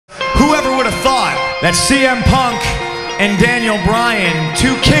that CM Punk and Daniel Bryan,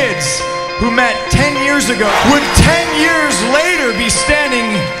 two kids who met 10 years ago, would 10 years later be standing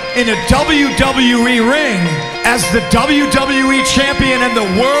in a WWE ring as the WWE Champion and the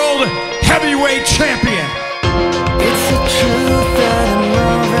World Heavyweight Champion. It's the truth that in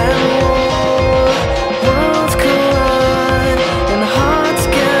love and war, worlds collide and hearts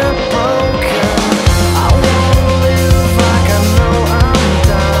get broken. I wanna live like I know I'm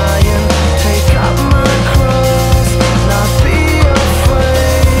dying. Take up my cross, not be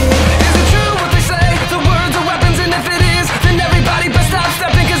afraid. Is it true what they say? The words are weapons, and if it is, then everybody best stop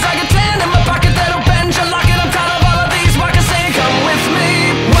stepping. Cause I got 10 in my pocket that'll bend your lock, and I'm tired of all of these walkers saying come with me.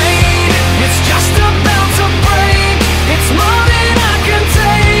 Wait, it's just about to break. It's more than I can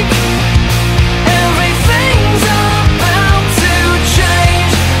take. Everything's about to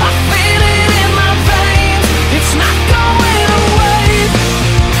change. I feel it in my veins. It's not going away.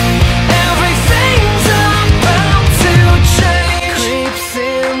 Everything's about to change. Creeps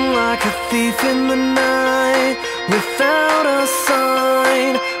in like a thief in the night, without a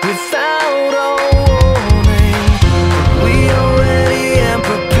sign, without a warning. We are ready and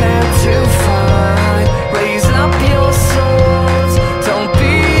prepared to fight. Raise up your swords, don't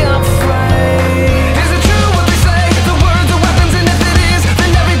be afraid. Is it true what they say? The words are weapons, and if it is,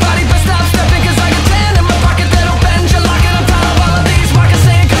 then everybody best stop stepping. Cause I got 10 in my pocket that'll bend your lock, and I'm tired of all of these walkers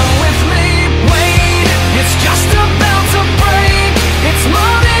saying come with me. Wait, it's just about to break. It's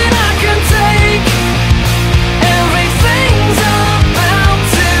more than I can take. Everything's about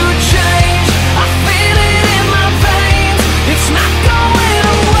to change. I feel it in my veins. It's not going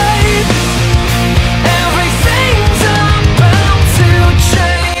away. Everything's about to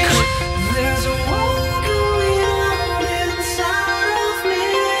change. There's a war going on inside of me.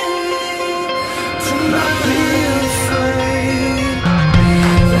 To not be afraid.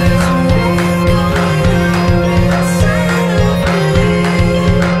 There's a war going on inside of me.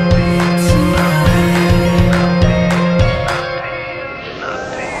 To not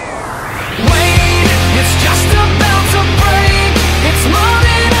Wait, it's just about to break. It's more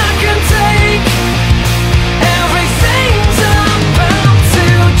than I can take. Everything's about to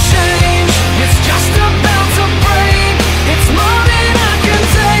change. It's just about to break. It's more than I can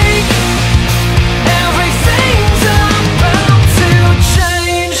take. Everything's about to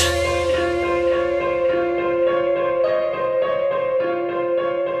change.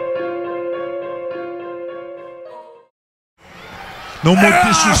 No more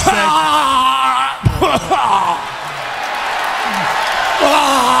disrespect.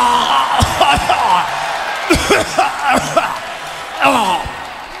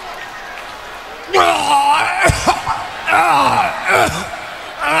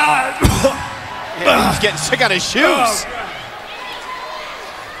 Yeah, he's getting sick out of his shoes.